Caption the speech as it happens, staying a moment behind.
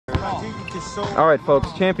All right,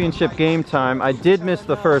 folks, championship game time. I did miss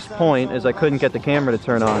the first point as I couldn't get the camera to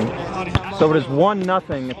turn on. So it is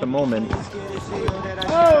 1-0 at the moment.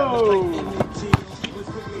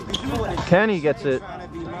 Kenny gets it.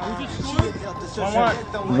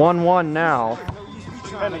 1-1 now.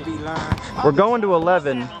 We're going to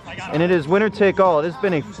 11, and it is winner take all. It has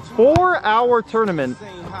been a 4-hour tournament.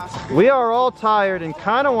 We are all tired and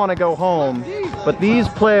kind of want to go home, but these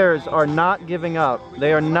players are not giving up.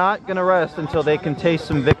 They are not going to rest until they can taste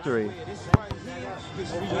some victory.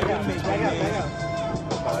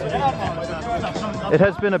 It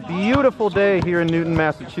has been a beautiful day here in Newton,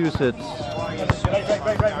 Massachusetts.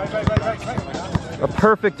 A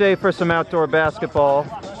perfect day for some outdoor basketball.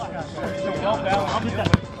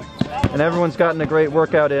 And everyone's gotten a great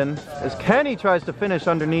workout in. As Kenny tries to finish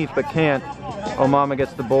underneath but can't. Oh, Mama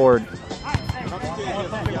gets the board.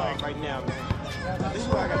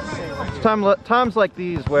 It's times like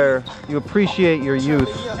these where you appreciate your youth.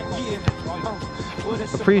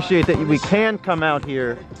 Appreciate that we can come out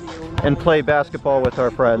here and play basketball with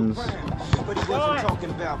our friends.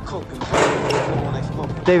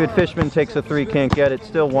 David Fishman takes a three, can't get it,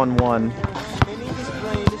 still 1-1.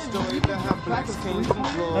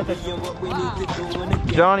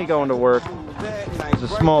 Johnny going to work. As a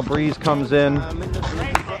small breeze comes in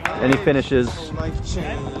and he finishes.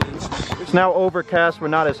 It's now overcast, we're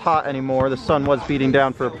not as hot anymore. The sun was beating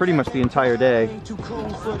down for pretty much the entire day.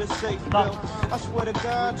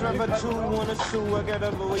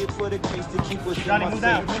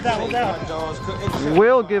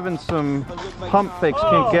 Will giving some pump fakes,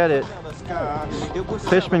 can't get it.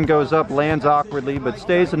 Fishman goes up, lands awkwardly, but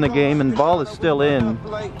stays in the game, and ball is still in.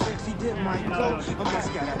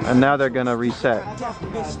 And now they're gonna reset.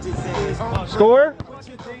 Score?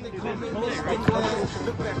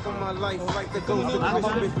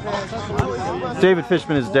 David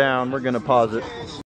Fishman is down. We're gonna pause it.